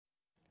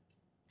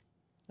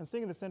And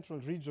staying in the central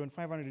region,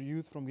 500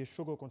 youth from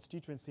Gichugu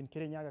constituency in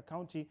Kirinyaga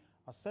County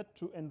are set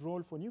to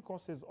enroll for new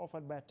courses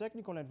offered by a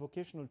technical and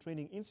vocational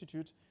training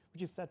institute,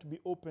 which is set to be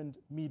opened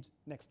mid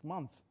next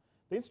month.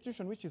 The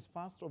institution, which is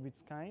first of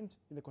its kind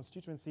in the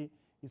constituency,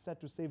 is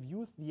set to save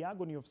youth the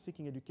agony of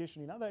seeking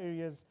education in other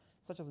areas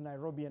such as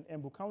Nairobi and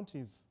Embu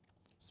counties.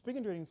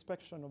 Speaking during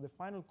inspection of the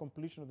final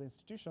completion of the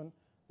institution,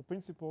 the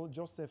principal,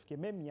 Joseph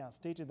Kememia,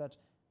 stated that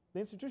the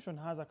institution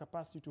has a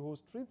capacity to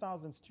host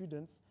 3,000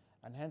 students,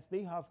 and hence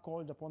they have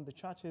called upon the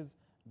churches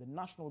and the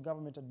national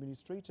government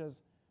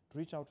administrators to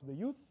reach out to the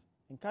youth,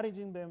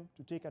 encouraging them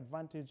to take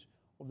advantage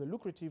of the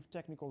lucrative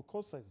technical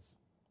courses.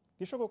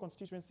 Gichugu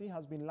constituency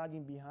has been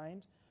lagging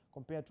behind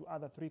compared to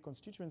other three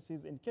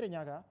constituencies in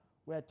Kirinyaga,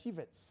 where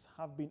TVETs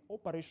have been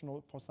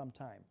operational for some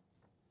time.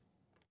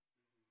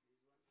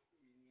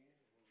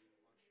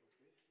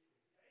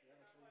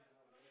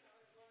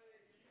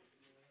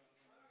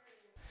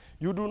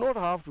 You do not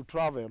have to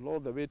travel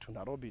all the way to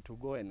Nairobi to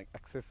go and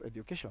access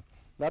education.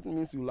 That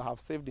means you will have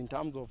saved in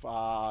terms of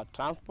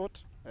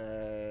transport,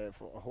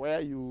 for where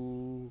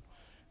you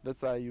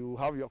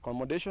have your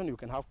accommodation. You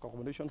can have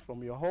accommodation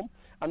from your home,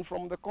 and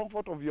from the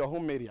comfort of your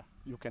home area,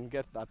 you can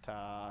get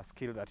that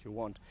skill that you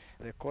want.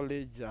 The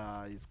college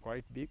is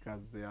quite big,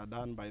 as they are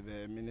done by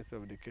the Ministry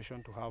of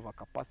Education to have a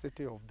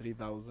capacity of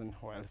 3,000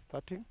 while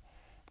starting,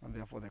 and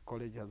therefore the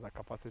college has a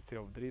capacity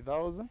of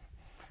 3,000.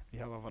 We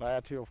have a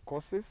variety of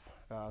courses,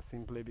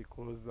 simply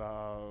because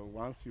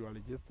once you are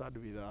registered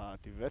with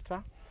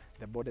TVETA,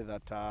 the body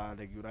that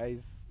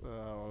regularizes